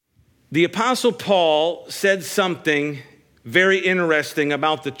The Apostle Paul said something very interesting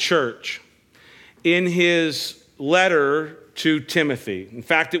about the church in his letter to Timothy. In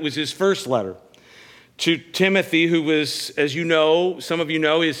fact, it was his first letter to Timothy, who was, as you know, some of you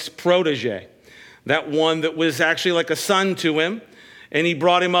know, his protege, that one that was actually like a son to him, and he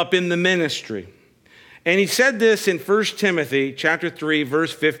brought him up in the ministry. And he said this in 1 Timothy chapter 3,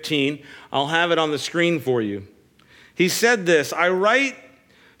 verse 15. I'll have it on the screen for you. He said this, "I write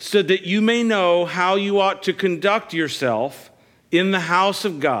so that you may know how you ought to conduct yourself in the house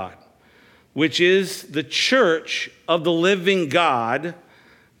of God, which is the church of the living God,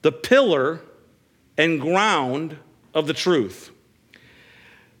 the pillar and ground of the truth."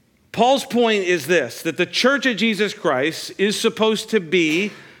 Paul's point is this, that the church of Jesus Christ is supposed to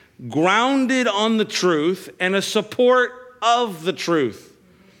be grounded on the truth and a support of the truth.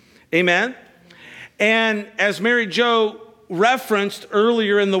 Amen? And as Mary Jo referenced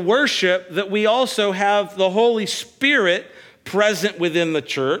earlier in the worship, that we also have the Holy Spirit present within the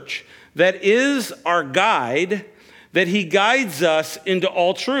church that is our guide, that he guides us into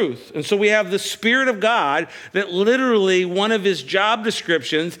all truth. And so we have the Spirit of God that literally one of his job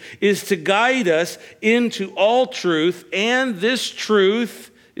descriptions is to guide us into all truth, and this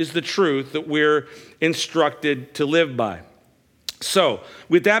truth is the truth that we're instructed to live by. So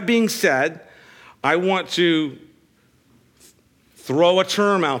with that being said, I want to throw a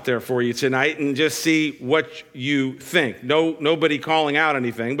term out there for you tonight and just see what you think. Nobody calling out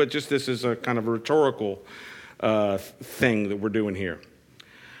anything, but just this is a kind of a rhetorical thing that we're doing here.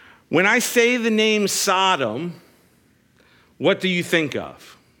 When I say the name Sodom, what do you think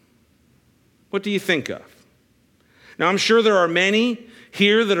of? What do you think of? Now, I'm sure there are many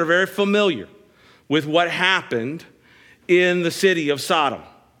here that are very familiar with what happened in the city of Sodom.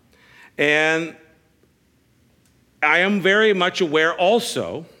 And I am very much aware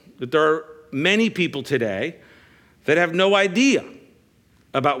also that there are many people today that have no idea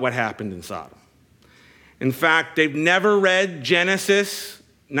about what happened in Sodom. In fact, they've never read Genesis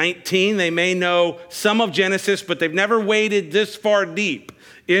 19. They may know some of Genesis, but they've never waded this far deep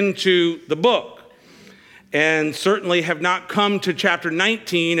into the book, and certainly have not come to chapter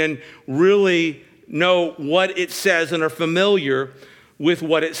 19 and really know what it says and are familiar with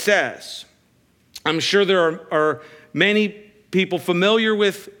what it says. I'm sure there are many people familiar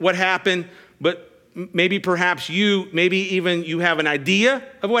with what happened, but maybe perhaps maybe even you have an idea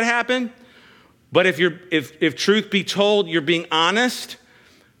of what happened. But if truth be told, you're being honest,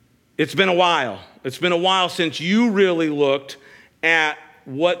 it's been a while. It's been a while since you really looked at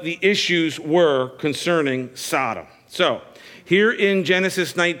what the issues were concerning Sodom. So here in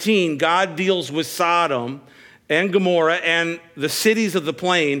Genesis 19, God deals with Sodom and Gomorrah and the cities of the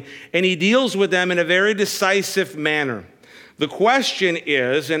plain, and he deals with them in a very decisive manner. The question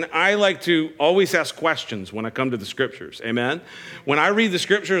is, and I like to always ask questions when I come to the scriptures, amen? When I read the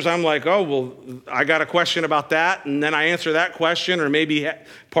scriptures, I'm like, oh, well, I got a question about that, and then I answer that question, or maybe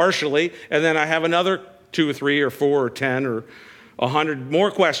partially, and then I have another 2 or 3 or 4 or 10 or 100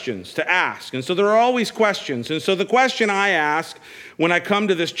 more questions to ask. And so there are always questions. And so the question I ask when I come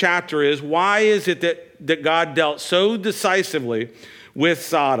to this chapter is, why is it that God dealt so decisively with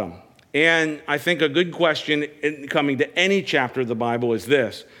Sodom? And I think a good question in coming to any chapter of the Bible is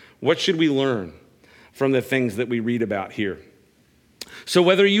this: what should we learn from the things that we read about here? So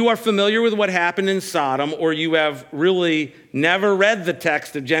whether you are familiar with what happened in Sodom or you have really never read the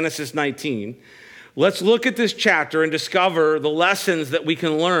text of Genesis 19, let's look at this chapter and discover the lessons that we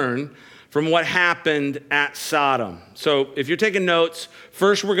can learn from what happened at Sodom. So if you're taking notes,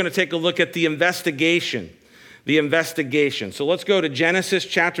 first we're going to take a look at the investigation. So let's go to Genesis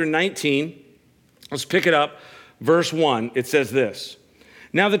chapter 19. Let's pick it up. Verse 1, it says this: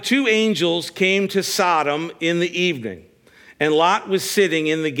 "Now the 2 angels came to Sodom in the evening, and Lot was sitting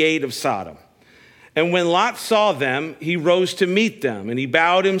in the gate of Sodom. And when Lot saw them, he rose to meet them, and he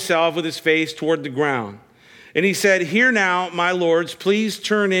bowed himself with his face toward the ground. And he said, 'Here now, my lords, please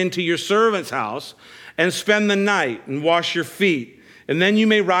turn into your servant's house and spend the night and wash your feet, and then you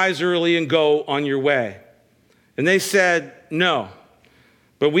may rise early and go on your way.' And they said, 'No,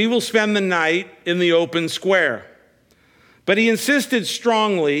 but we will spend the night in the open square.' But he insisted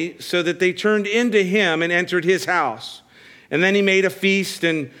strongly, so that they turned into him and entered his house. And then he made a feast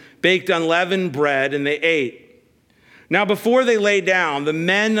and baked unleavened bread, and they ate. Now before they lay down, the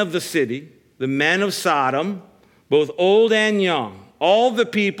men of the city, the men of Sodom, both old and young, all the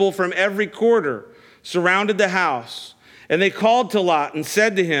people from every quarter, surrounded the house. And they called to Lot and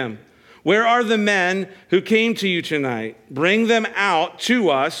said to him, 'Where are the men who came to you tonight? Bring them out to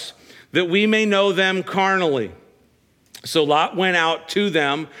us, that we may know them carnally.' So Lot went out to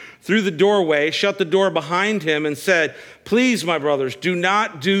them through the doorway, shut the door behind him, and said, "Please, my brothers, do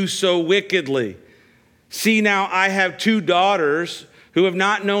not do so wickedly. See now, I have 2 daughters who have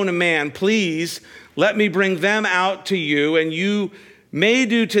not known a man. Please let me bring them out to you, and you may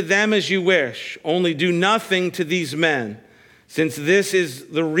do to them as you wish. Only do nothing to these men, since this is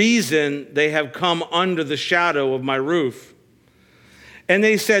the reason they have come under the shadow of my roof." And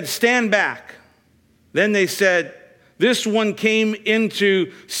they said, "Stand back." Then they said, "This one came in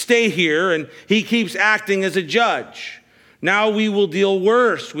to stay here, and he keeps acting as a judge. Now we will deal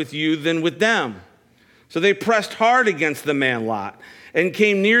worse with you than with them." So they pressed hard against the man Lot and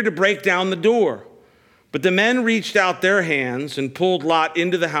came near to break down the door. But the men reached out their hands and pulled Lot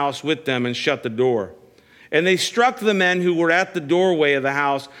into the house with them and shut the door. And they struck the men who were at the doorway of the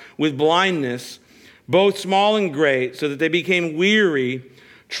house with blindness, both small and great, so that they became weary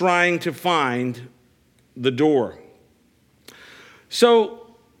trying to find the door.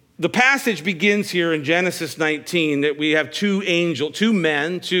 So the passage begins here in Genesis 19 that we have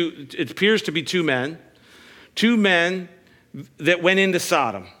it appears to be two men that went into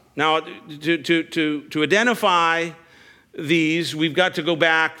Sodom. Now, to identify these, we've got to go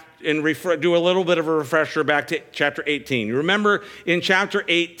back and do a little bit of a refresher back to chapter 18. You remember in chapter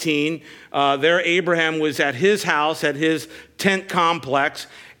 18, there Abraham was at his house, at his tent complex,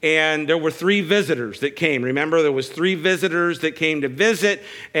 and there were 3 visitors that came. Remember, there was 3 visitors that came to visit,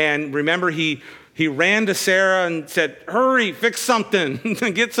 and remember, he ran to Sarah and said, "Hurry, fix something,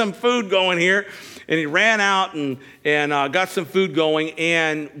 get some food going here." And he ran out and got some food going,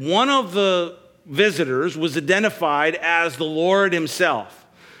 and one of the visitors was identified as the Lord himself.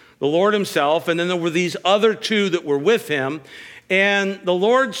 The Lord himself, and then there were these other 2 that were with him. And the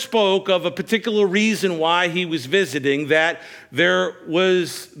Lord spoke of a particular reason why he was visiting, that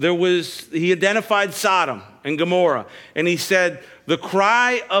he identified Sodom and Gomorrah. And he said, "The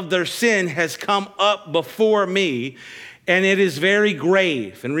cry of their sin has come up before me, and it is very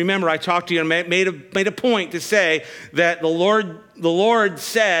grave." And remember, I talked to you and made a point to say that the Lord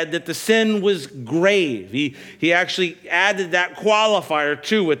said that the sin was grave. He actually added that qualifier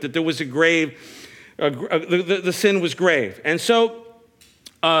to it, that there was a grave, the sin was grave. And so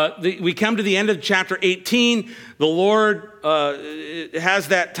we come to the end of chapter 18. The Lord has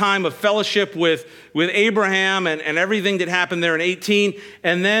that time of fellowship with Abraham and everything that happened there in 18.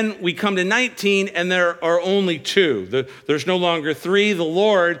 And then we come to 19, and there are only 2. There's no longer 3. The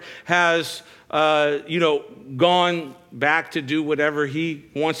Lord has, gone back to do whatever he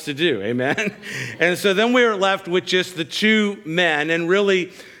wants to do. Amen. And so then we're left with just the 2 men. And really,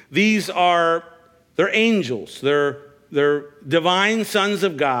 they're angels. They're divine sons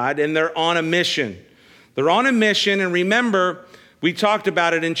of God, and they're on a mission. They're on a mission, and remember, we talked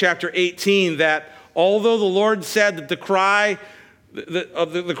about it in chapter 18, that although the Lord said that the cry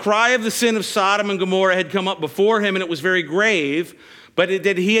of the sin of Sodom and Gomorrah had come up before him, and it was very grave, but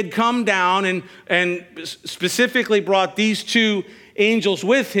that he had come down and specifically brought these 2 angels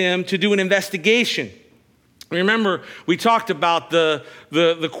with him to do an investigation. Remember, we talked about the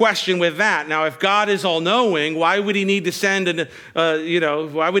question with that. Now, if God is all-knowing, why would he need to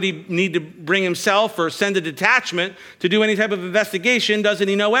why would he need to bring himself or send a detachment to do any type of investigation? Doesn't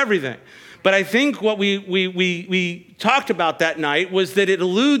he know everything? But I think what we talked about that night was that it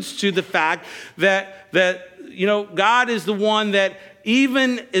alludes to the fact that God is the one that,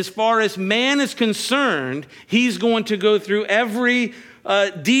 even as far as man is concerned, he's going to go through every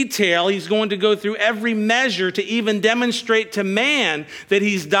detail. He's going to go through every measure to even demonstrate to man that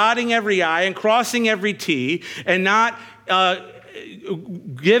he's dotting every I and crossing every T, and not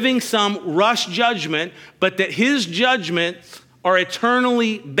giving some rush judgment, but that his judgments are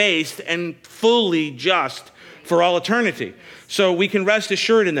eternally based and fully just for all eternity. So we can rest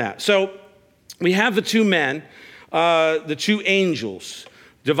assured in that. So we have the 2 men, the 2 angels,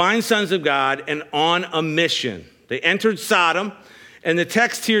 divine sons of God, and on a mission. They entered Sodom. And the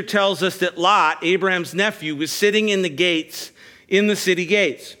text here tells us that Lot, Abraham's nephew, was sitting in the city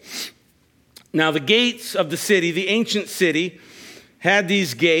gates. Now, the gates of the city, the ancient city, had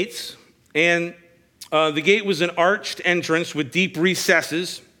these gates, and the gate was an arched entrance with deep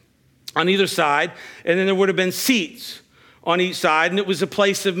recesses on either side, and then there would have been seats on each side, and it was a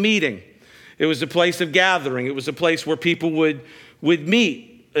place of meeting. It was a place of gathering. It was a place where people would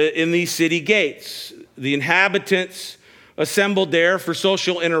meet in these city gates. The inhabitants assembled there for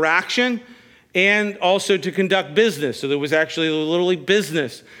social interaction and also to conduct business. So there was actually literally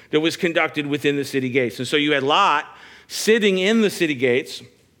business that was conducted within the city gates. And so you had Lot sitting in the city gates,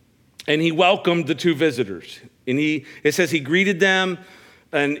 and he welcomed the 2 visitors. And it says he greeted them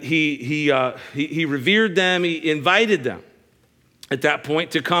And he revered them. He invited them at that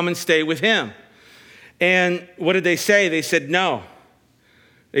point to come and stay with him. And what did they say? They said no.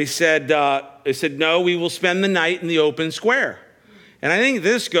 They said no, we will spend the night in the open square. And I think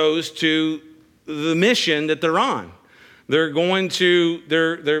this goes to the mission that they're on. They've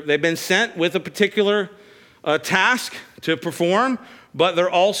been sent with a particular task to perform, but they're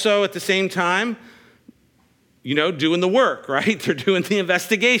also at the same time, doing the work, right? They're doing the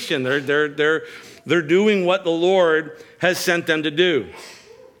investigation. They're doing what the Lord has sent them to do.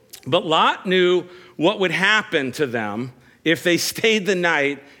 But Lot knew what would happen to them if they stayed the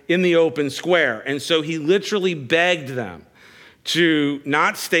night in the open square. And so he literally begged them to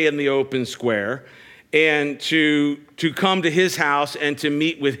not stay in the open square and to come to his house and to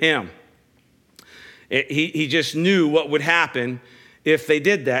meet with him. He just knew what would happen if they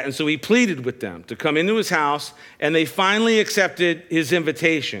did that. And so he pleaded with them to come into his house, and they finally accepted his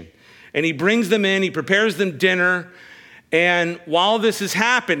invitation. And he brings them in, he prepares them dinner, and while this is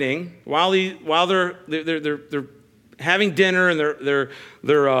happening, while they're having dinner and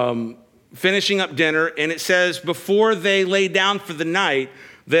they're finishing up dinner, and it says before they lay down for the night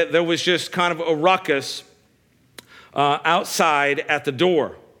that there was just kind of a ruckus outside at the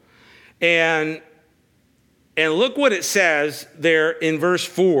door. And look what it says there in verse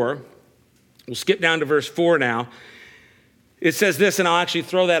 4. We'll skip down to verse 4 now. It says this, and I'll actually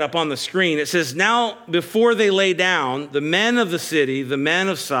throw that up on the screen. It says, now before they lay down, the men of the city, the men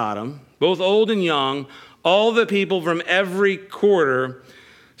of Sodom, both old and young, all the people from every quarter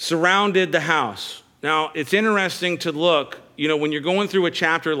surrounded the house. Now, it's interesting to look, when you're going through a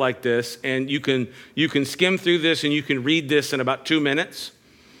chapter like this, and you can skim through this and you can read this in about 2 minutes.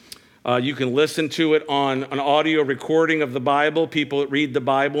 You can listen to it on an audio recording of the Bible. People read the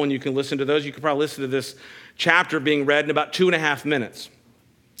Bible, and you can listen to those. You can probably listen to this chapter being read in about 2.5 minutes.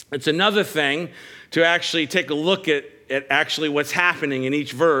 It's another thing to actually take a look at actually what's happening in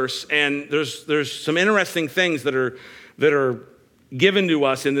each verse, and there's some interesting things that are given to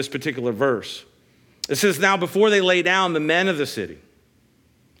us in this particular verse. It says, now before they lay down, the men of the city,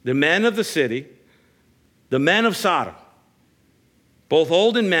 the men of Sodom, both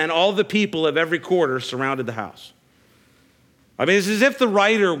old and men, all the people of every quarter surrounded the house. I mean, it's as if the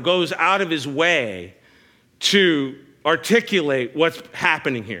writer goes out of his way to articulate what's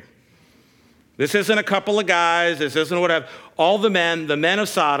happening here. This isn't a couple of guys. This isn't whatever. All the men of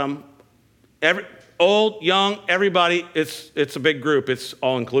Sodom, old, young, everybody, it's a big group. It's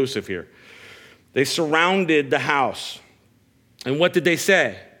all-inclusive here. They surrounded the house. And what did they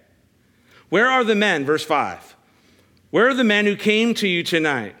say? Where are the men? Verse 5. Where are the men who came to you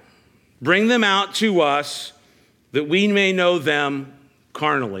tonight? Bring them out to us that we may know them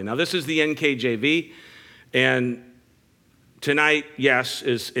carnally. Now, this is the NKJV. And tonight, yes,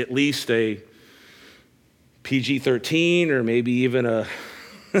 is at least a PG-13 or maybe even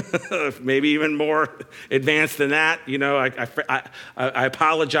maybe even more advanced than that. I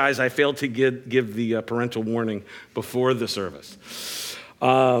apologize. I failed to give the parental warning before the service.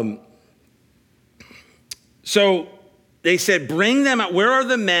 So they said, bring them out. Where are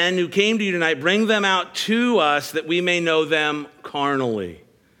the men who came to you tonight? Bring them out to us that we may know them carnally.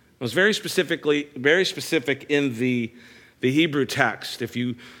 It was very specific in the Hebrew text. If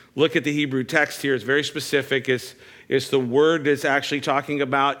you look at the Hebrew text here, it's very specific. It's the word that's actually talking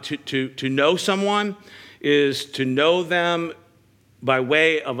about to know someone is to know them by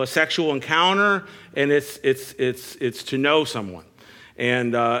way of a sexual encounter, and it's to know someone,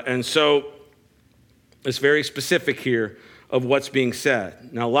 and so it's very specific here of what's being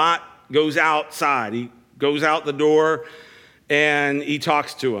said. Now Lot goes outside. He goes out the door. And he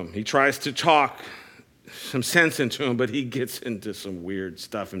talks to him. He tries to talk some sense into him, but he gets into some weird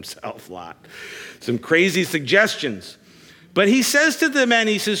stuff himself, Lot. Some crazy suggestions. But he says to the men,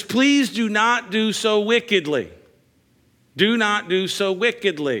 he says, please do not do so wickedly. Do not do so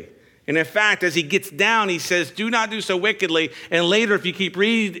wickedly. And in fact, as he gets down, he says, do not do so wickedly. And later, if you keep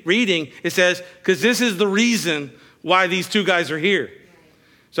reading, it says, because this is the reason why these two guys are here.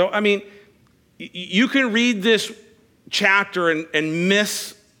 So, I mean, you can read this chapter and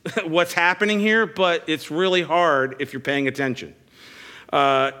miss what's happening here, but it's really hard if you're paying attention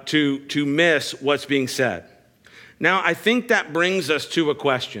to miss what's being said. Now, I think that brings us to a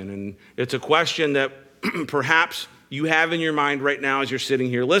question, and it's a question that perhaps you have in your mind right now as you're sitting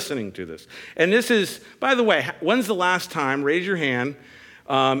here listening to this. And this is, by the way, when's the last time, raise your hand,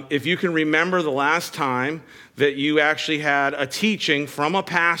 if you can remember the last time that you actually had a teaching from a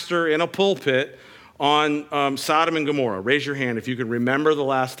pastor in a pulpit on Sodom and Gomorrah. Raise your hand if you can remember the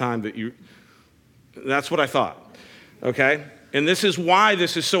last time that you... That's what I thought, okay? And this is why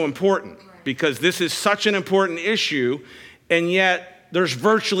this is so important, because this is such an important issue, and yet there's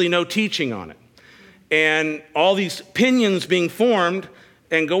virtually no teaching on it. And all these opinions being formed,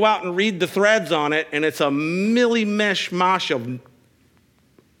 and go out and read the threads on it, and it's a mishmash of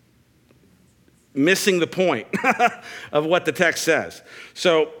missing the point of what the text says.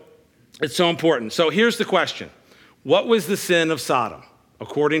 So it's so important. So here's the question. What was the sin of Sodom,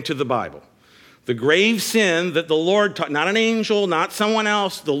 according to the Bible? The grave sin that the Lord taught, not an angel, not someone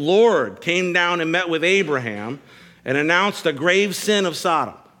else, the Lord came down and met with Abraham and announced a grave sin of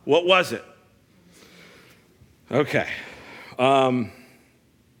Sodom. What was it? Okay.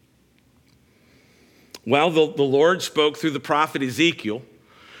 Well, the Lord spoke through the prophet Ezekiel,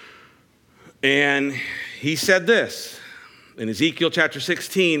 and he said this in Ezekiel chapter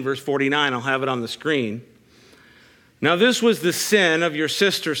 16, verse 49. I'll have it on the screen. Now, this was the sin of your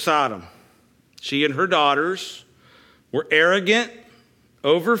sister Sodom. She and her daughters were arrogant,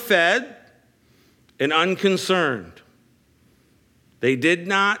 overfed, and unconcerned. They did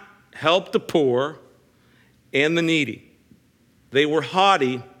not help the poor and the needy. They were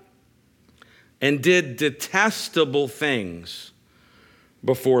haughty and did detestable things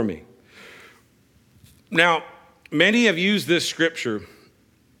before me. Now, many have used this scripture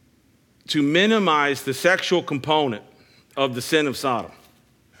to minimize the sexual component of the sin of Sodom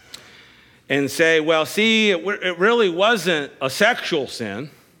and say, well, see, it really wasn't a sexual sin.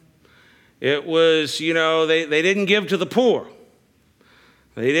 It was, they didn't give to the poor.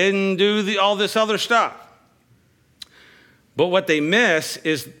 They didn't do all this other stuff. But what they miss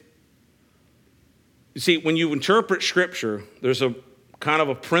is, you see, when you interpret Scripture, there's a kind of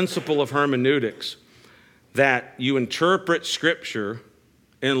a principle of hermeneutics that you interpret Scripture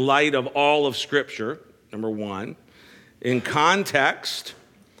in light of all of Scripture, number one, in context,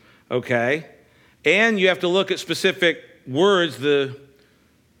 okay? And you have to look at specific words, the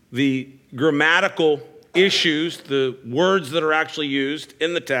grammatical issues, the words that are actually used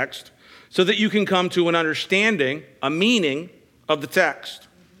in the text, so that you can come to an understanding, a meaning of the text.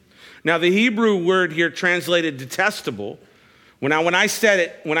 Now, the Hebrew word here translated detestable, when I said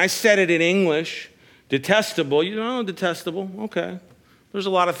it in English, detestable, detestable, okay. There's a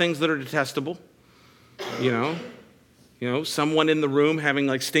lot of things that are detestable, someone in the room having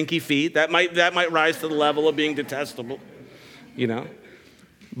like stinky feet, that might rise to the level of being detestable,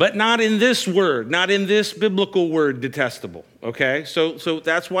 But not in this word, not in this biblical word, detestable, okay? So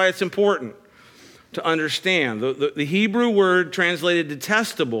that's why it's important to understand. The Hebrew word translated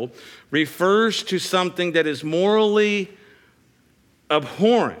detestable refers to something that is morally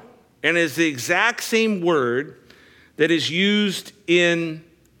abhorrent, and is the exact same word that is used in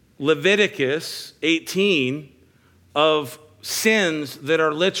Leviticus 18 of sins that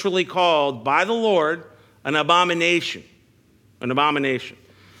are literally called by the Lord an abomination. An abomination.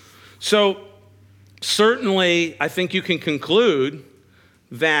 So certainly, I think you can conclude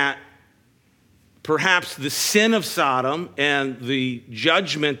that perhaps the sin of Sodom and the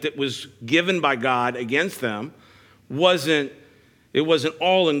judgment that was given by God against them wasn't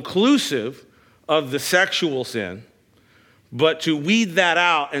all inclusive of the sexual sin, but to weed that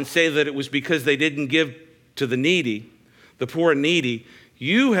out and say that it was because they didn't give to the needy, the poor and needy,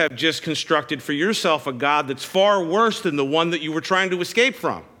 you have just constructed for yourself a God that's far worse than the one that you were trying to escape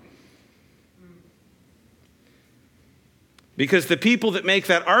from. Because the people that make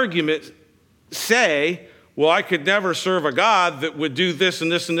that argument say, well, I could never serve a God that would do this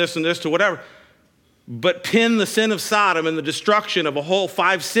and this and this and this to whatever, but pin the sin of Sodom and the destruction of a whole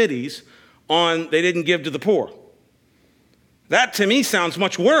 5 cities on they didn't give to the poor. That to me sounds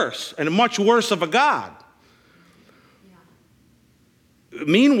much worse, and much worse of a God. Yeah.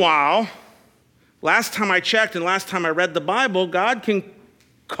 Meanwhile, last time I checked and last time I read the Bible, God can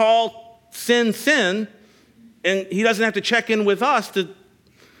call sin, sin, and he doesn't have to check in with us to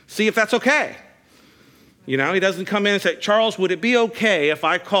see if that's okay. He doesn't come in and say, Charles, would it be okay if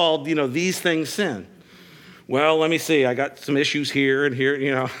I called, these things sin? Well, let me see. I got some issues here and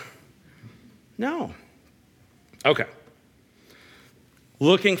here, No. Okay.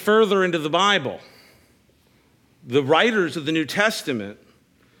 Looking further into the Bible, the writers of the New Testament,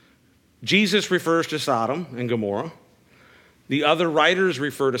 Jesus refers to Sodom and Gomorrah. The other writers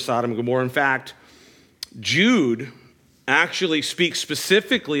refer to Sodom and Gomorrah. In fact, Jude actually speaks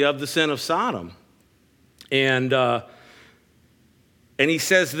specifically of the sin of Sodom. And he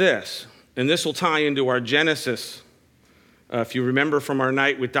says this, and this will tie into our Genesis. If you remember from our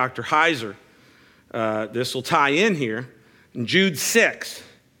night with Dr. Heiser, this will tie in here. In Jude 6,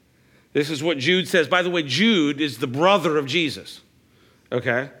 this is what Jude says. By the way, Jude is the brother of Jesus,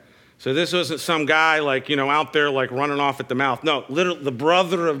 okay? So this wasn't some guy out there running off at the mouth. No, literally the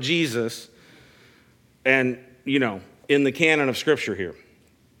brother of Jesus and, in the canon of Scripture here.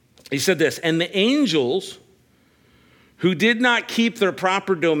 He said this, and the angels who did not keep their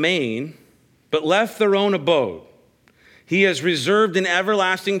proper domain, but left their own abode, he has reserved in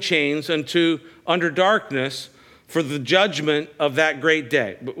everlasting chains under darkness for the judgment of that great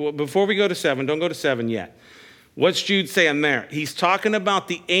day. Before we go to 7, don't go to 7 yet. What's Jude saying there? He's talking about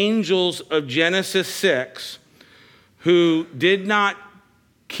the angels of Genesis 6 who did not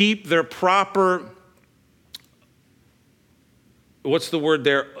keep their proper, what's the word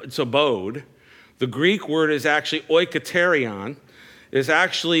there? It's abode. The Greek word is actually oikoterion, is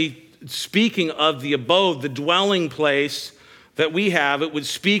actually speaking of the abode, the dwelling place that we have. It would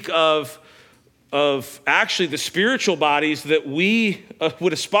speak of actually the spiritual bodies that we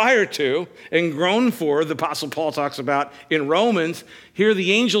would aspire to and groan for, the Apostle Paul talks about in Romans. Here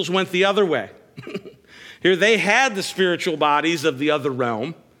the angels went the other way. Here they had the spiritual bodies of the other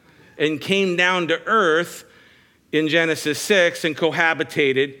realm and came down to earth in Genesis 6 and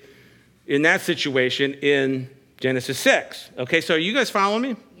cohabitated in that situation in Genesis 6. Okay, so are you guys following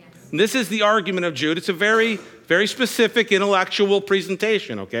me? Yes. This is the argument of Jude. It's a very, very specific intellectual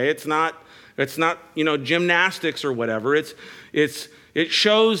presentation, okay? It's not gymnastics or whatever. It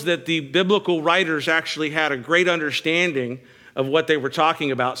shows that the biblical writers actually had a great understanding of what they were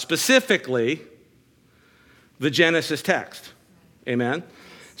talking about, specifically the Genesis text. Amen?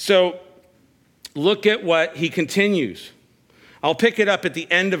 So look at what he continues. I'll pick it up at the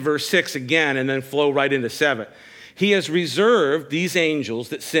end of verse 6 again and then flow right into 7. He has reserved these angels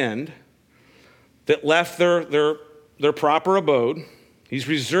that sinned, that left their proper abode. He's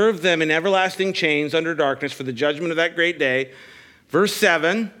reserved them in everlasting chains under darkness for the judgment of that great day. Verse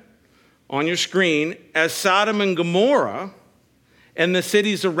 7 on your screen, as Sodom and Gomorrah and the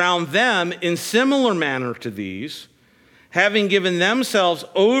cities around them in similar manner to these, having given themselves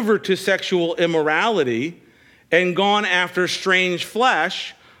over to sexual immorality and gone after strange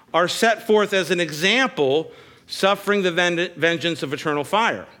flesh, are set forth as an example, suffering the vengeance of eternal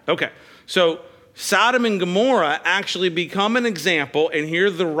fire. Okay, so Sodom and Gomorrah actually become an example, and here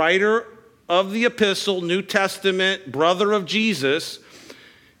the writer of the epistle, New Testament, brother of Jesus,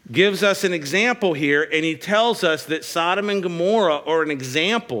 gives us an example here, and he tells us that Sodom and Gomorrah are an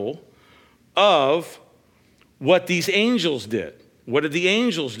example of what these angels did. What did the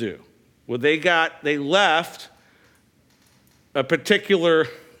angels do? Well, they left a particular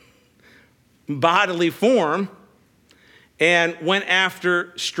bodily form and went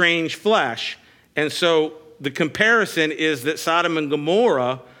after strange flesh. And so the comparison is that Sodom and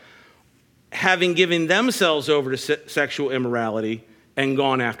Gomorrah, having given themselves over to sexual immorality and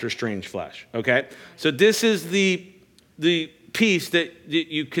gone after strange flesh, okay? So this is the piece that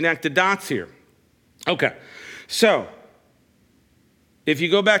you connect the dots here. Okay, so if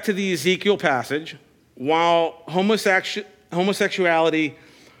you go back to the Ezekiel passage, while homosexuality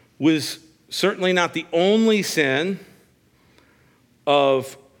was certainly not the only sin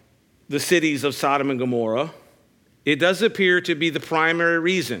of the cities of Sodom and Gomorrah, it does appear to be the primary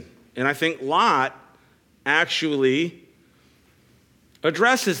reason. And I think Lot actually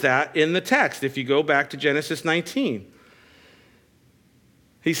addresses that in the text. If you go back to Genesis 19,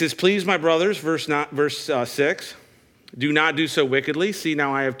 he says, please, my brothers, verse 6, do not do so wickedly. See,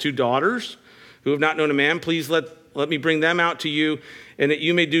 now I have 2 daughters who have not known a man. Please let me bring them out to you, and that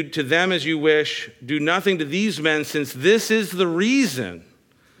you may do to them as you wish. Do nothing to these men, since this is the reason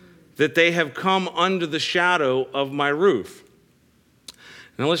that they have come under the shadow of my roof.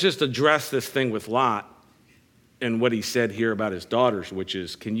 Now let's just address this thing with Lot and what he said here about his daughters, which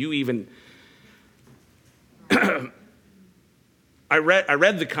is, can you even... I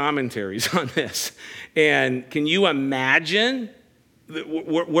read the commentaries on this, and can you imagine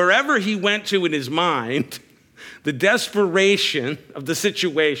wherever he went to in his mind, the desperation of the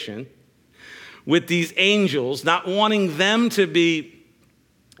situation with these angels, not wanting them to be...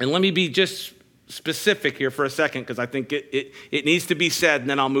 And let me be just specific here for a second, because I think it needs to be said, and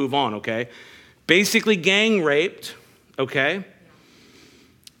then I'll move on, okay? Basically gang raped, okay?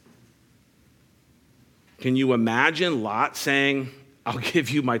 Can you imagine Lot saying, I'll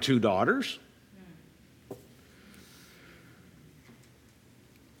give you my 2 daughters?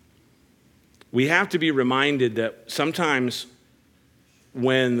 We have to be reminded that sometimes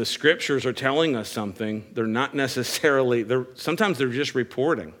when the scriptures are telling us something, they're not necessarily, sometimes they're just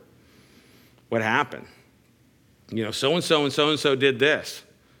reporting what happened. You know, so-and-so and so-and-so did this.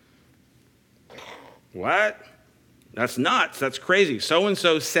 What? That's nuts. That's crazy.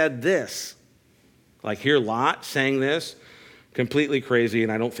 So-and-so said this. Like here, Lot saying this. Completely crazy,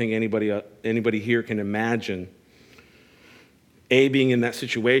 and I don't think anybody here can imagine A, being in that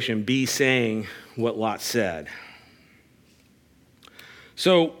situation, B, saying what Lot said.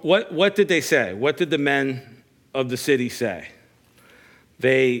 So what did they say? What did the men of the city say?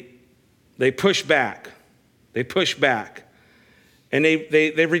 They push back. They push back. And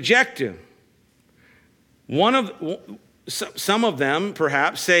they reject him. Some of them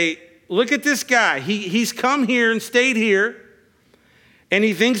perhaps say, look at this guy. He's come here and stayed here, and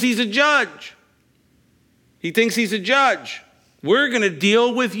he thinks he's a judge. He thinks he's a judge. We're going to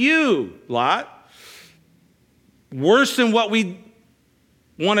deal with you, Lot. Worse than what we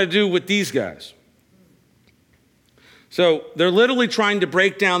want to do with these guys. So they're literally trying to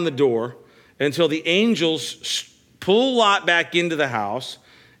break down the door until the angels pull Lot back into the house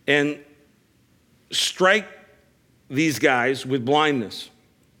and strike these guys with blindness.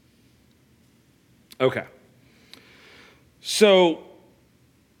 Okay. So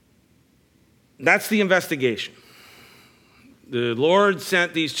that's the investigation. The Lord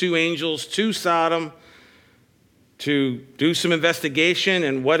sent these two angels to Sodom to do some investigation,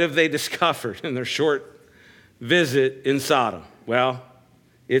 and what have they discovered in their short visit in Sodom? Well,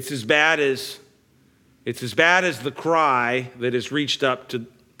 it's as bad as the cry that has reached up to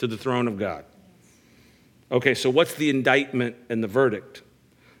the throne of God. Okay, so what's the indictment and the verdict?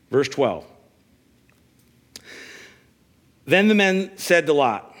 Verse 12. Then the men said to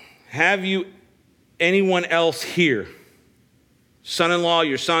Lot, have you anyone else here? Son-in-law,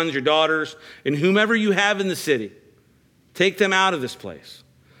 your sons, your daughters, and whomever you have in the city. Take them out of this place.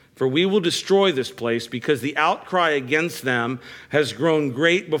 For we will destroy this place, because the outcry against them has grown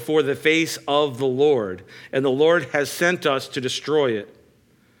great before the face of the Lord, and the Lord has sent us to destroy it.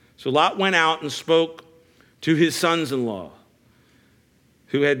 So Lot went out and spoke to his sons-in-law,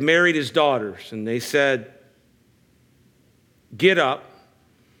 who had married his daughters, and they said, get up,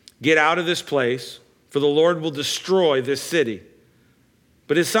 get out of this place, for the Lord will destroy this city.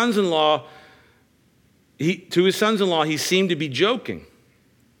 But his sons-in-law, he seemed to be joking.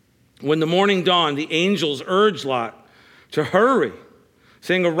 When the morning dawned, the angels urged Lot to hurry,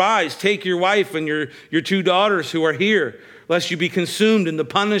 saying, arise, take your wife and your two daughters who are here, lest you be consumed in the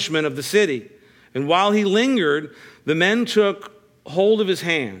punishment of the city. And while he lingered, the men took hold of his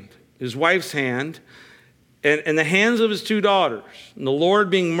hand, his wife's hand, and the hands of his two daughters, and the Lord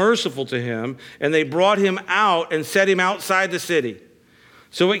being merciful to him, and they brought him out and set him outside the city.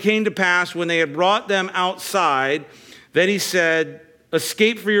 So it came to pass, when they had brought them outside, that he said,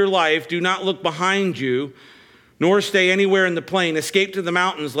 escape for your life, do not look behind you, nor stay anywhere in the plain. Escape to the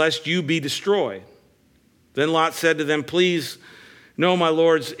mountains, lest you be destroyed. Then Lot said to them, please, no, my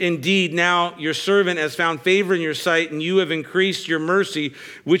lords, indeed, now your servant has found favor in your sight, and you have increased your mercy,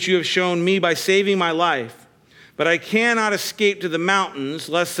 which you have shown me by saving my life. But I cannot escape to the mountains,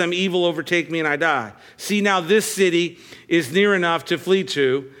 lest some evil overtake me and I die. See, now this city is near enough to flee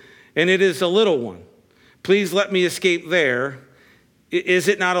to, and it is a little one. Please let me escape there. Is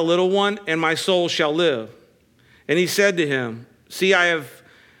it not a little one? And my soul shall live. And he said to him, see, I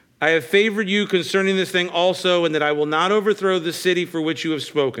have favored you concerning this thing also, and that I will not overthrow the city for which you have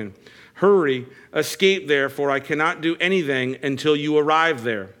spoken. Hurry, escape there, for I cannot do anything until you arrive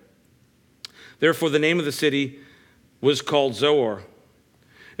there. Therefore the name of the city was called Zoar.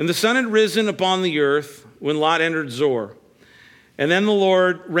 And the sun had risen upon the earth when Lot entered Zoar. And then the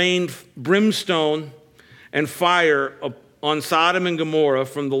Lord rained brimstone and fire on Sodom and Gomorrah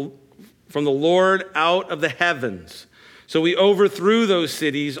from the Lord out of the heavens. So he overthrew those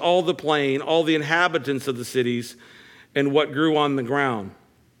cities, all the plain, all the inhabitants of the cities, and what grew on the ground.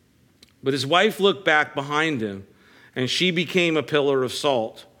 But his wife looked back behind him, and she became a pillar of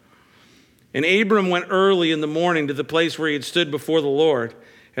salt. And Abram went early in the morning to the place where he had stood before the Lord.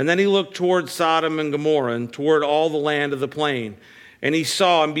 And then he looked toward Sodom and Gomorrah and toward all the land of the plain. And he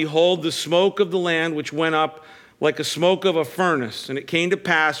saw, and behold, the smoke of the land which went up like a smoke of a furnace. And it came to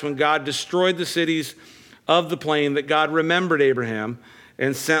pass, when God destroyed the cities of the plain, that God remembered Abraham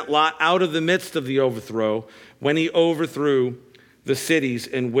and sent Lot out of the midst of the overthrow, when he overthrew the cities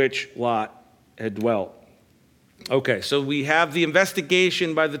in which Lot had dwelt. Okay, so we have the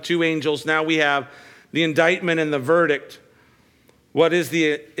investigation by the two angels. Now we have the indictment and the verdict. What is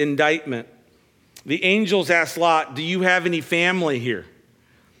the indictment? The angels asked Lot, do you have any family here?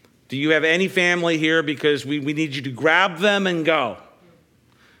 Do you have any family here? Because we need you to grab them and go.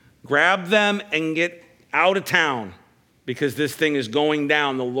 Grab them and get out of town, because this thing is going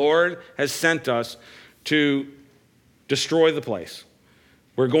down. The Lord has sent us to destroy the place.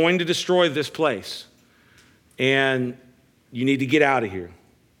 We're going to destroy this place. And you need to get out of here.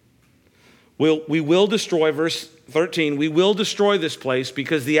 We will destroy, verse 13, we will destroy this place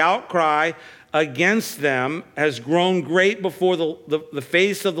because the outcry against them has grown great before the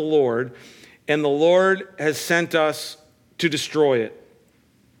face of the Lord, and the Lord has sent us to destroy it.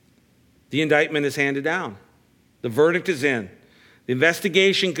 The indictment is handed down. The verdict is in. The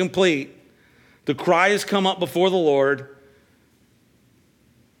investigation complete. The cry has come up before the Lord,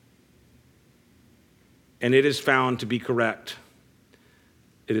 and it is found to be correct.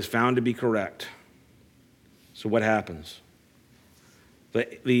 It is found to be correct. So what happens?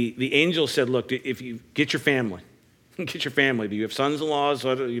 The angel said, look, if you get your family, get your family. Do you have sons-in-laws,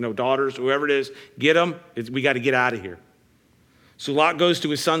 daughters, whoever it is, get them. We got to get out of here. So Lot goes to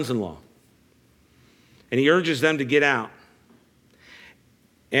his sons-in-law, and he urges them to get out.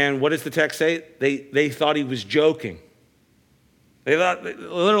 And what does the text say? They thought he was joking. They thought,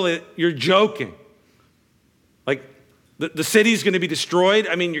 literally, you're joking. Like, the city's going to be destroyed?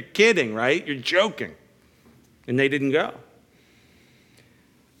 I mean, you're kidding, right? You're joking. And they didn't go.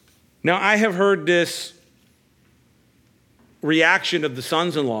 Now, I have heard this reaction of the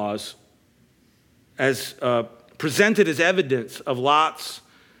sons-in-laws as presented as evidence of Lot's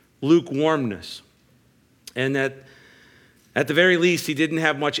lukewarmness, and that at the very least he didn't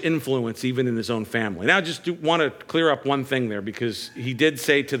have much influence even in his own family. Now I just want to clear up one thing there, because he did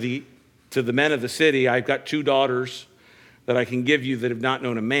say to the men of the city, I've got 2 daughters that I can give you that have not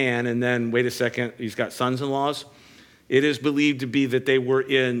known a man, and then wait a second, he's got sons-in-laws. It is believed to be that they were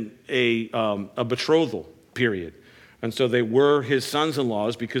in a betrothal period. And so they were his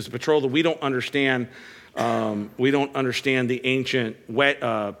sons-in-laws, because the betrothal, we don't understand the ancient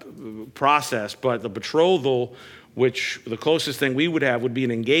process, but the betrothal, which the closest thing we would have would be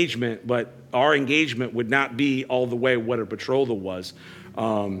an engagement, but our engagement would not be all the way what a betrothal was.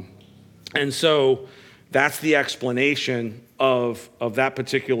 And so that's the explanation of that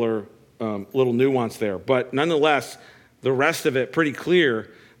particular little nuance there. But nonetheless, the rest of it pretty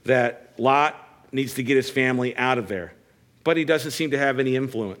clear that Lot needs to get his family out of there. But he doesn't seem to have any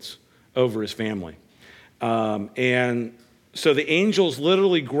influence over his family. And so the angels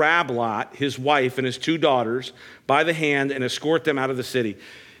literally grab Lot, his wife, and his 2 daughters by the hand and escort them out of the city.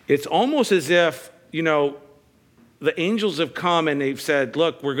 It's almost as if, the angels have come and they've said,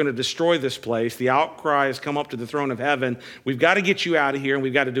 look, we're going to destroy this place. The outcry has come up to the throne of heaven. We've got to get you out of here, and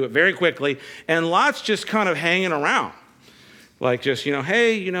we've got to do it very quickly. And Lot's just kind of hanging around. Like just,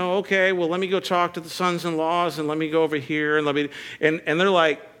 hey, okay, well, let me go talk to the sons-in-laws, and let me go over here, and they're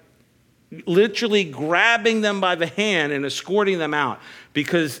like literally grabbing them by the hand and escorting them out,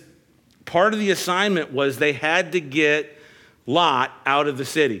 because part of the assignment was they had to get Lot out of the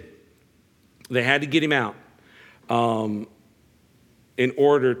city. They had to get him out in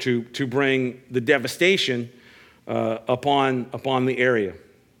order to bring the devastation upon the area.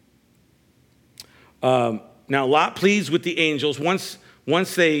 Now, Lot pleads with the angels. Once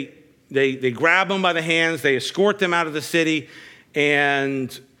they grab them by the hands, they escort them out of the city,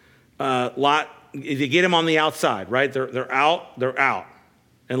 and Lot, they get him on the outside, right? They're out.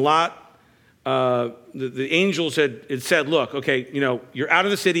 And Lot, the angels had said, look, okay, you're out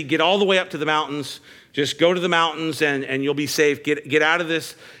of the city, get all the way up to the mountains, just go to the mountains and you'll be safe. Get out of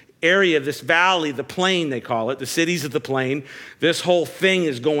this area, this valley, the plain they call it, the cities of the plain. This whole thing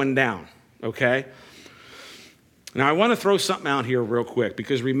is going down, okay? Now, I want to throw something out here real quick,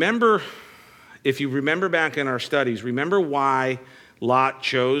 because remember, if you remember back in our studies, remember why Lot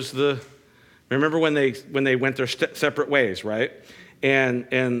chose remember when they went their separate ways, right?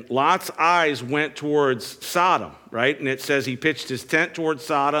 And Lot's eyes went towards Sodom, right? And it says he pitched his tent towards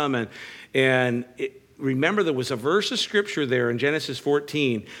Sodom, remember there was a verse of scripture there in Genesis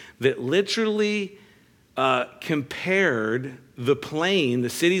 14 that literally compared the plain, the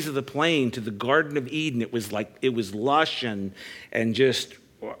cities of the plain, to the Garden of Eden. It was lush and just,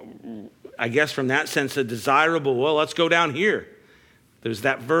 I guess from that sense, a desirable, well, let's go down here. There's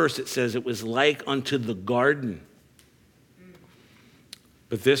that verse that says it was like unto the garden.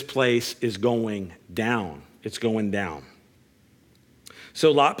 But this place is going down. It's going down.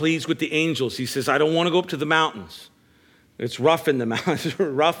 So Lot pleads with the angels. He says, I don't want to go up to the mountains. It's rough in the mountains. It's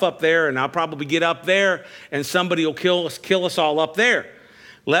rough up there, and I'll probably get up there, and somebody will kill us all up there.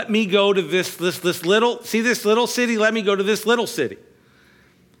 Let me go to this little city? Let me go to this little city.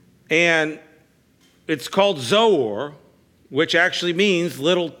 And it's called Zoar, which actually means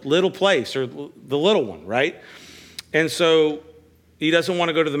little place, or the little one, right? And so he doesn't want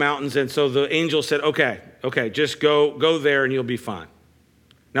to go to the mountains, and so the angel said, okay, just go there and you'll be fine.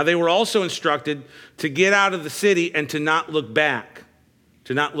 Now, they were also instructed to get out of the city and to not look back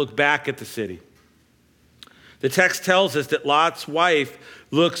at the city. The text tells us that Lot's wife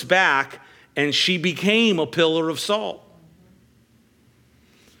looks back and she became a pillar of salt.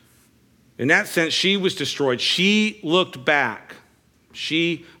 In that sense, she was destroyed. She looked back.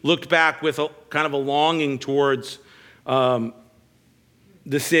 She looked back with a kind of a longing towards the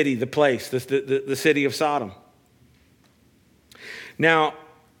city, the place, the city of Sodom. Now,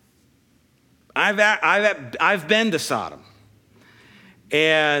 I've been to Sodom,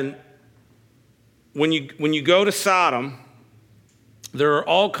 and when you go to Sodom, there are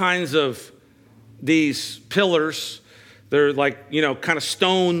all kinds of these pillars. They're like, kind of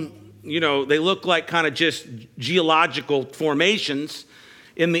stone. They look like kind of just geological formations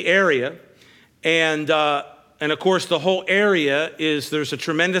in the area. And of course, the whole area there's a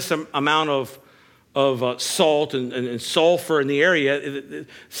tremendous amount of salt and sulfur in the area.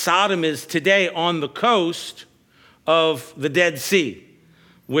 Sodom is today on the coast of the Dead Sea,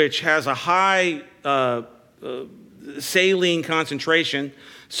 which has a high saline concentration,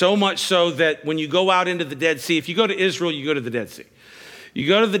 so much so that when you go out into the Dead Sea, if you go to Israel, you go to the Dead Sea. You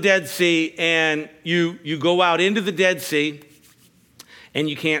go to the Dead Sea and you go out into the Dead Sea, and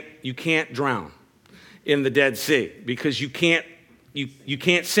you can't drown in the Dead Sea because you can't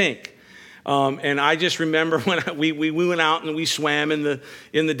sink. And I just remember when we went out and we swam in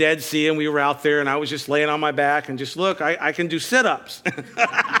the Dead Sea, and we were out there, and I was just laying on my back and just look, I can do sit-ups.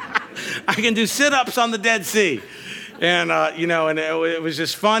 I can do sit-ups on the Dead Sea, and and it was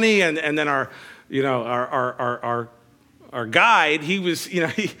just funny. And then our guide, he was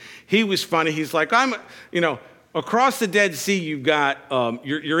he was funny. He's like, across the Dead Sea, you've got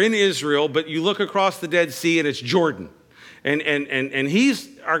you're in Israel, but you look across the Dead Sea and it's Jordan. And he's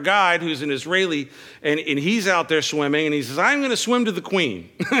our guide, who's an Israeli, and he's out there swimming, and he says, I'm going to swim to the queen,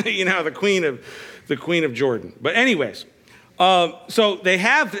 the queen of Jordan. But anyways, so they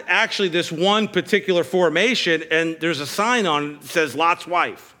have actually this one particular formation, and there's a sign on it that says Lot's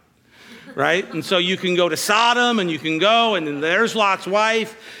wife, right? And so you can go to Sodom, and you can go, and then there's Lot's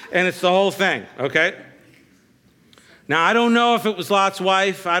wife, and it's the whole thing, okay? Now, I don't know if it was Lot's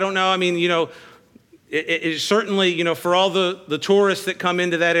wife. I don't know. I mean, it certainly, for all the tourists that come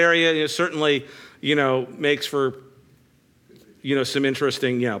into that area, it certainly, makes for, some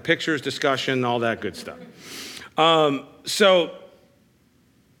interesting, pictures, discussion, all that good stuff. So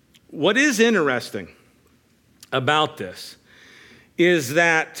what is interesting about this is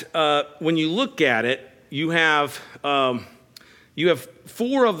that when you look at it, you have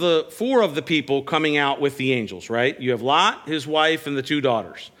four of the people coming out with the angels, right? You have Lot, his wife, and the two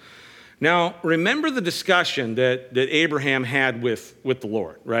daughters. Now, remember the discussion that Abraham had with the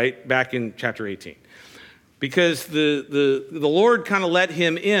Lord, right? Back in chapter 18. Because the Lord kind of let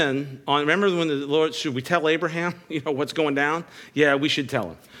him in on, remember when the Lord, should we tell Abraham, what's going down? Yeah, we should tell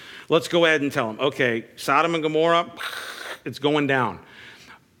him. Let's go ahead and tell him. Okay, Sodom and Gomorrah, it's going down.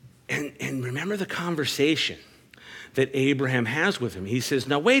 And remember the conversation that Abraham has with him. He says,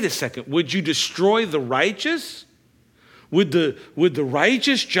 now wait a second, would you destroy the righteous? Would the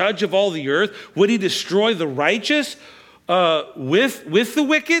righteous judge of all the earth, would he destroy the righteous with the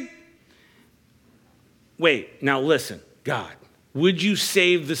wicked? Wait, now listen, God, would you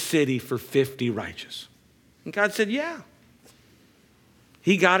save the city for 50 righteous? And God said, yeah.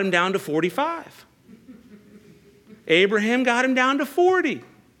 He got him down to 45. Abraham got him down to 40.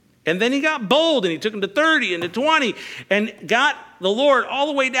 And then he got bold, and he took him to 30 and to 20 and got the Lord all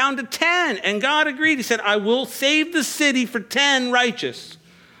the way down to 10. And God agreed. He said, I will save the city for 10 righteous.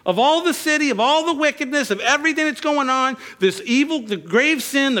 Of all the city, of all the wickedness, of everything that's going on, this evil, the grave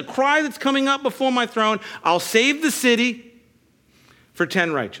sin, the cry that's coming up before my throne, I'll save the city for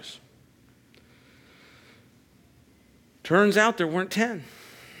 10 righteous. Turns out there weren't 10.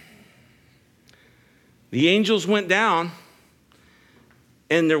 The angels went down,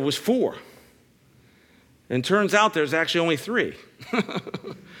 and there was 4. And turns out there's actually only 3.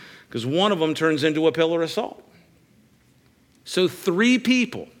 Because one of them turns into a pillar of salt. So 3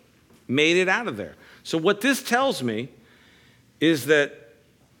 people made it out of there. So what this tells me is that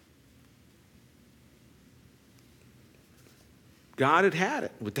God had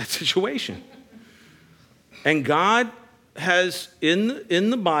it with that situation. And God has, in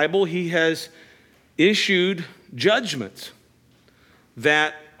the Bible, he has issued judgments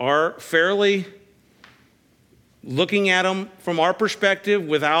that are fairly, looking at them from our perspective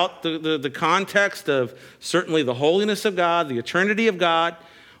without the context of certainly the holiness of God, the eternity of God,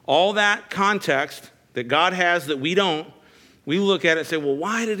 all that context that God has that we don't, we look at it and say, well,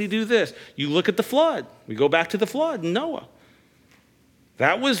 why did he do this? You look at the flood. We go back to the flood and Noah.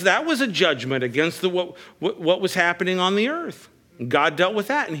 That was a judgment against what was happening on the earth. And God dealt with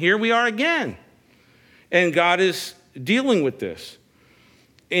that. And here we are again. And God is dealing with this.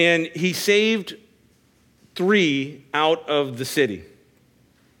 And he saved 3 out of the city.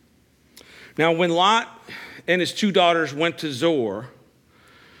 Now, when Lot and his 2 daughters went to Zoar,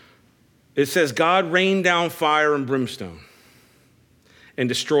 it says God rained down fire and brimstone and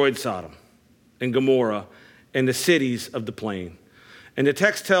destroyed Sodom and Gomorrah and the cities of the plain. And the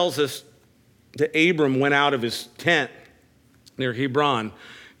text tells us that Abram went out of his tent near Hebron.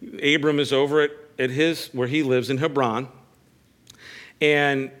 Abram is over at his, where he lives in Hebron.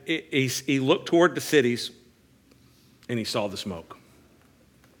 And he looked toward the cities and he saw the smoke.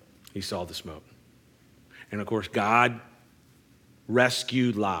 He saw the smoke. And of course, God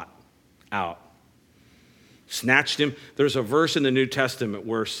rescued Lot out, snatched him. There's a verse in the New Testament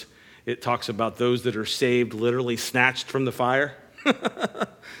where it talks about those that are saved literally snatched from the fire.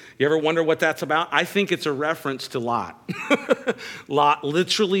 You ever wonder what that's about? I think it's a reference to Lot. Lot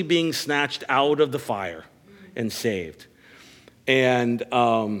literally being snatched out of the fire and saved. And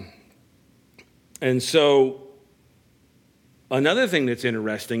so another thing that's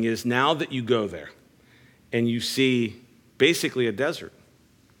interesting is now that you go there and you see basically a desert,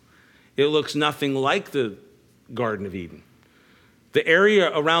 it looks nothing like the Garden of Eden. The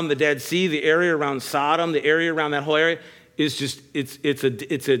area around the Dead Sea, the area around Sodom, the area around that whole area is just, it's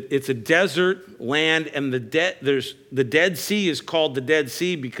a desert land, and the Dead Sea is called the Dead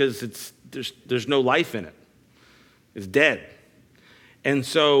Sea because there's no life in it. It's dead. And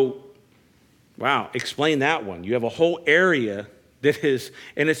so, wow, explain that one. You have a whole area that is,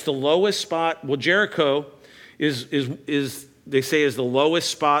 and it's the lowest spot. Well, Jericho is they say is the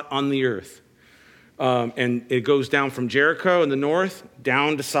lowest spot on the earth. And it goes down from Jericho in the north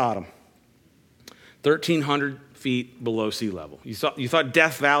down to Sodom, 1,300 feet below sea level. You thought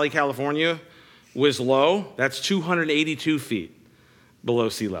Death Valley, California was low? That's 282 feet below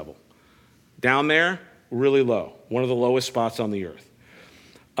sea level. Down there, really low, one of the lowest spots on the earth.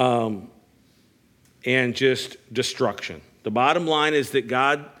 And just destruction. The bottom line is that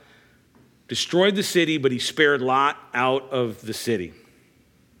God destroyed the city, but he spared Lot out of the city.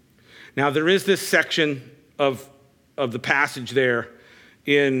 Now, there is this section of the passage there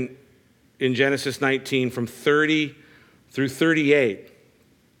in Genesis 19 from 30 through 38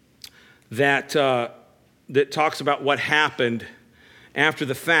 that talks about what happened after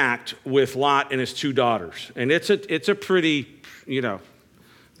the fact with Lot and his 2 daughters. And it's a pretty,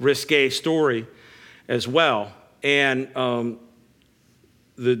 risque story as well. And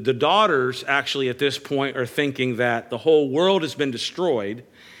the daughters actually at this point are thinking that the whole world has been destroyed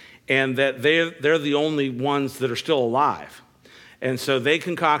and that they're the only ones that are still alive. And so they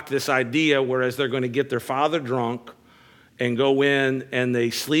concoct this idea, whereas they're going to get their father drunk and go in and they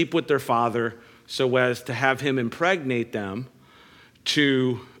sleep with their father so as to have him impregnate them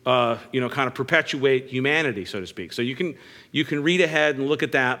to, kind of perpetuate humanity, so to speak. So you can read ahead and look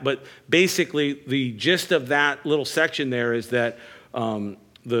at that. But basically, the gist of that little section there is that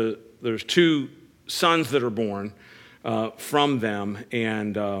there's 2 sons that are born from them,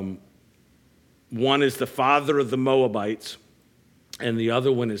 and one is the father of the Moabites, and the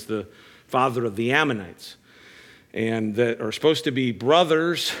other one is the father of the Ammonites, and that are supposed to be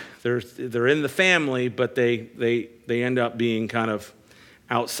brothers. They're in the family, but they end up being kind of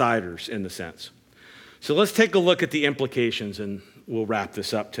outsiders in the sense. So let's take a look at the implications, and we'll wrap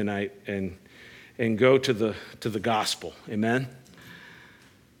this up tonight and go to the gospel. Amen.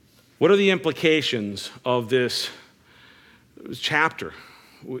 What are the implications of this chapter?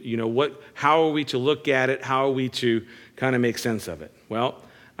 How are we to look at it? How are we to kind of make sense of it? Well,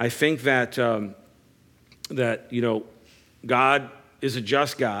 I think that God is a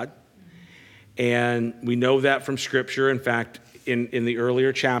just God, and we know that from Scripture. In fact, in the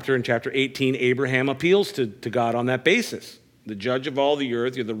earlier chapter, in chapter 18, Abraham appeals to God on that basis. The judge of all the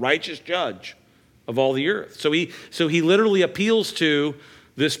earth, you're the righteous judge of all the earth. So he literally appeals to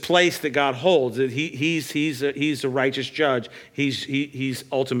this place that God holds, that he's a righteous judge. He's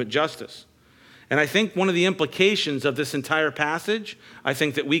ultimate justice. And I think one of the implications of this entire passage, I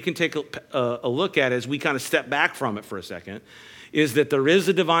think that we can take a look at as we kind of step back from it for a second, is that there is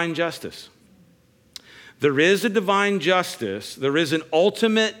a divine justice. There is a divine justice. There is an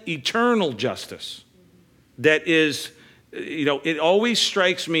ultimate eternal justice that is, it always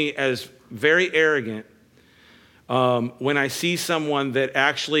strikes me as very arrogant when I see someone that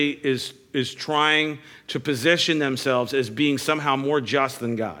actually is trying to position themselves as being somehow more just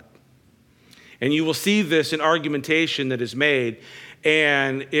than God. And you will see this in argumentation that is made,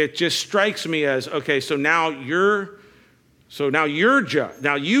 and it just strikes me as, okay, so now you're just.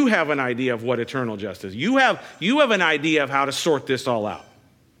 Now you have an idea of what eternal justice is. You have an idea of how to sort this all out.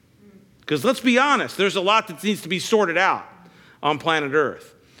 Because let's be honest, there's a lot that needs to be sorted out on planet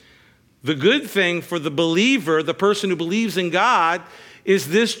Earth. The good thing for the believer, the person who believes in God, is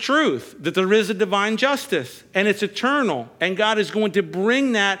this truth, that there is a divine justice, and it's eternal, and God is going to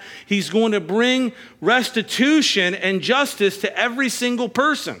bring that. He's going to bring restitution and justice to every single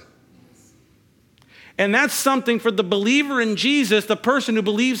person. And that's something for the believer in Jesus, the person who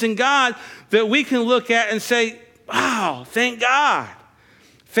believes in God, that we can look at and say, wow, thank God.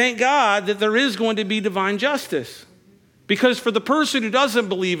 Thank God that there is going to be divine justice. Because for the person who doesn't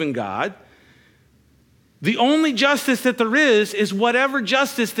believe in God, the only justice that there is whatever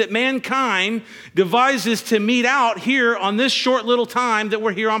justice that mankind devises to mete out here on this short little time that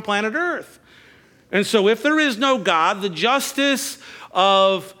we're here on planet Earth. And so if there is no God, the justice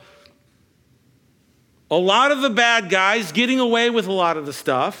of a lot of the bad guys getting away with a lot of the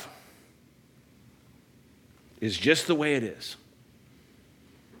stuff is just the way it is.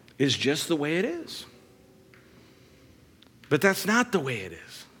 Is just the way it is. But that's not the way it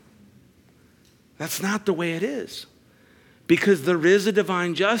is. That's not the way it is. Because there is a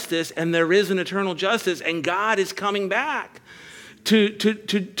divine justice and there is an eternal justice, and God is coming back to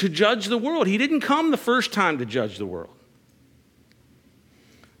judge the world. He didn't come the first time to judge the world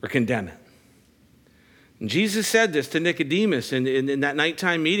or condemn it. And Jesus said this to Nicodemus in that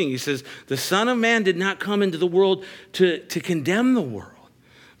nighttime meeting. He says, the Son of Man did not come into the world to condemn the world,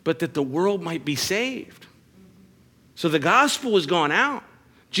 but that the world might be saved. So the gospel has gone out.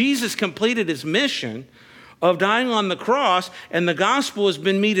 Jesus completed his mission of dying on the cross, and the gospel has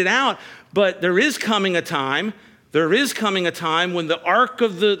been meted out. But there is coming a time when the ark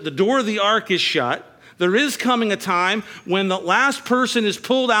of the door of the ark is shut. There is coming a time when the last person is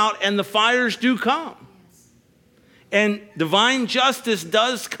pulled out and the fires do come. And divine justice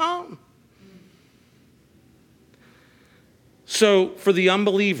does come. So for the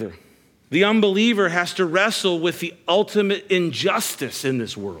unbeliever has to wrestle with the ultimate injustice in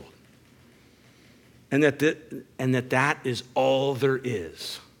this world. And that is all there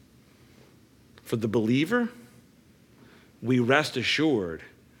is. For the believer, we rest assured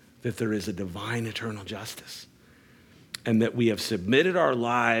that there is a divine eternal justice, and that we have submitted our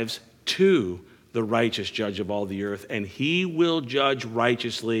lives to the righteous judge of all the earth, and he will judge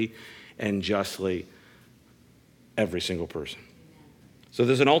righteously and justly every single person. So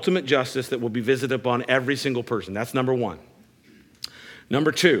there's an ultimate justice that will be visited upon every single person. That's number one.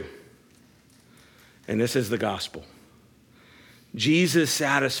 Number two, and this is the gospel. Jesus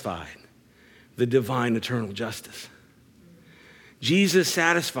satisfied the divine eternal justice. Jesus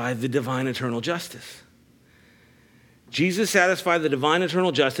satisfied the divine eternal justice. Jesus satisfied the divine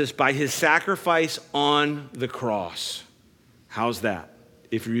eternal justice by his sacrifice on the cross. How's that?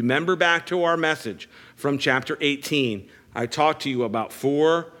 If you remember back to our message from chapter 18, I talked to you about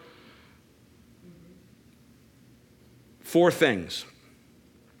four things: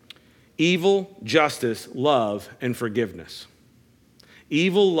 evil, justice, love, and forgiveness.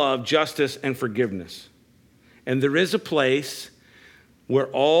 Evil, love, justice, and forgiveness. And there is a place where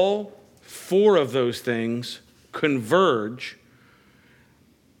all four of those things converge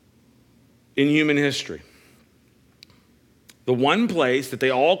in human history. The one place that they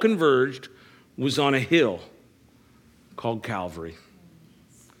all converged was on a hill called Calvary,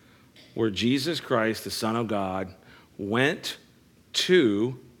 where Jesus Christ, the Son of God, went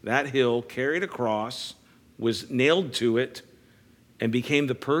to that hill, carried a cross, was nailed to it, and became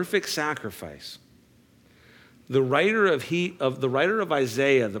the perfect sacrifice. The writer of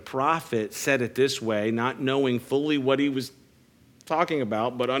Isaiah, the prophet, said it this way, not knowing fully what he was talking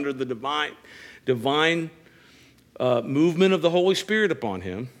about, but under the divine movement of the Holy Spirit upon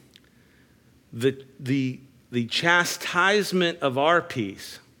him. The chastisement of our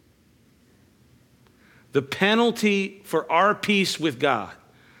peace, the penalty for our peace with God,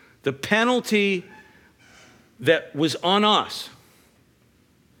 the penalty that was on us,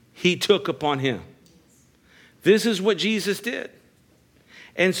 he took upon him. This is what Jesus did.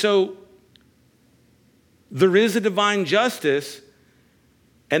 And so there is a divine justice,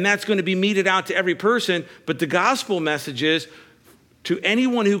 and that's going to be meted out to every person. But the gospel message is, to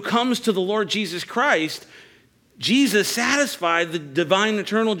anyone who comes to the Lord Jesus Christ, Jesus satisfied the divine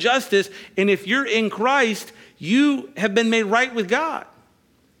eternal justice. And if you're in Christ, you have been made right with God.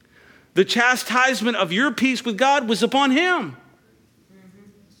 The chastisement of your peace with God was upon him.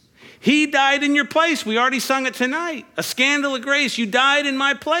 He died in your place. We already sung it tonight. A scandal of grace. You died in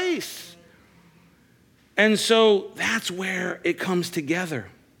my place. And so that's where it comes together.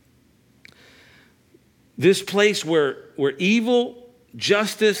 This place where evil,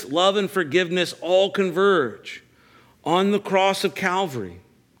 justice, love, and forgiveness all converge on the cross of Calvary.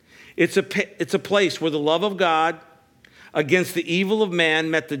 It's a place where the love of God, against the evil of man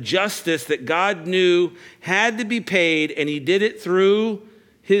met the justice that God knew had to be paid, and he did it through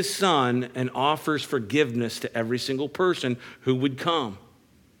his Son and offers forgiveness to every single person who would come.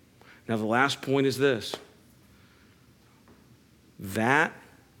 Now, the last point is this. That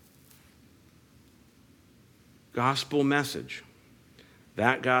gospel message,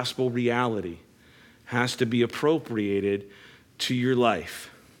 that gospel reality has to be appropriated to your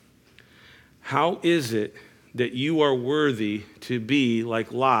life. How is it that you are worthy to be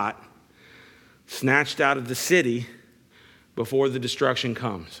like Lot, snatched out of the city before the destruction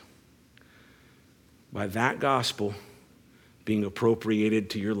comes? By that gospel being appropriated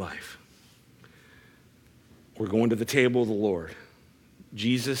to your life. We're going to the table of the Lord.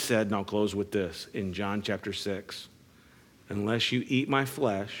 Jesus said, and I'll close with this, in John chapter 6, unless you eat my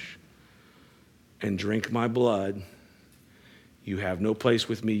flesh and drink my blood, you have no place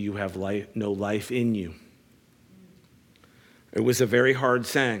with me, you have no life in you. It was a very hard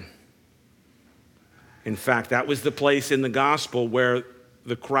saying. In fact, that was the place in the gospel where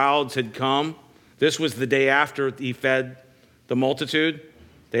the crowds had come. This was the day after he fed the multitude.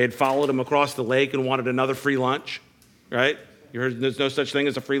 They had followed him across the lake and wanted another free lunch, right? You heard there's no such thing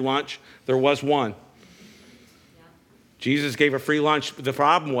as a free lunch? There was one. Yeah. Jesus gave a free lunch. The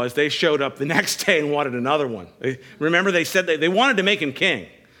problem was they showed up the next day and wanted another one. Remember, they said they wanted to make him king.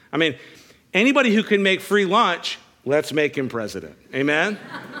 I mean, anybody who can make free lunch, let's make him president. Amen?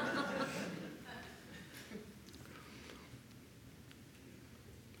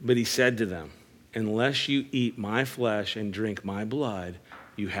 But he said to them, unless you eat my flesh and drink my blood,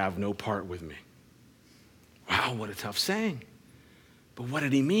 you have no part with me. Wow, what a tough saying. But what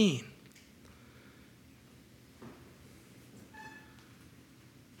did he mean?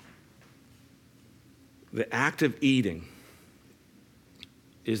 The act of eating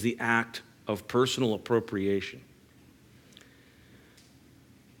is the act of personal appropriation.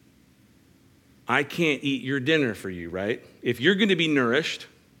 I can't eat your dinner for you, right? If you're going to be nourished,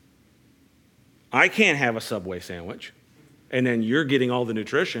 I can't have a Subway sandwich, and then you're getting all the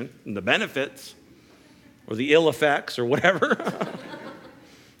nutrition and the benefits or the ill effects or whatever.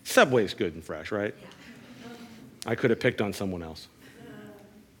 Subway's good and fresh, right? I could have picked on someone else.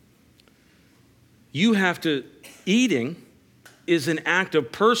 Eating is an act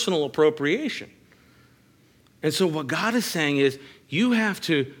of personal appropriation. And so what God is saying is, you have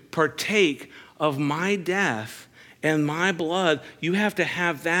to partake of my death and my blood. You have to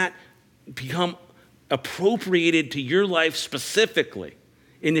have that become appropriated to your life specifically.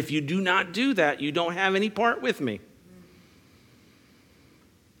 And if you do not do that, you don't have any part with me.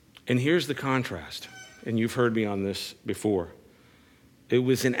 And here's the contrast, and you've heard me on this before. It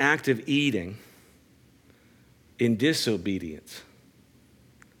was an act of eating in disobedience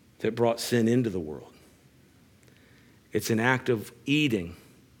that brought sin into the world. It's an act of eating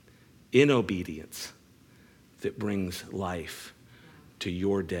in obedience that brings life to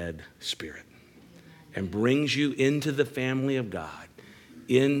your dead spirit and brings you into the family of God,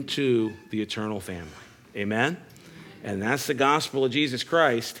 into the eternal family. Amen? And that's the gospel of Jesus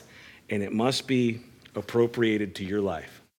Christ, and it must be appropriated to your life.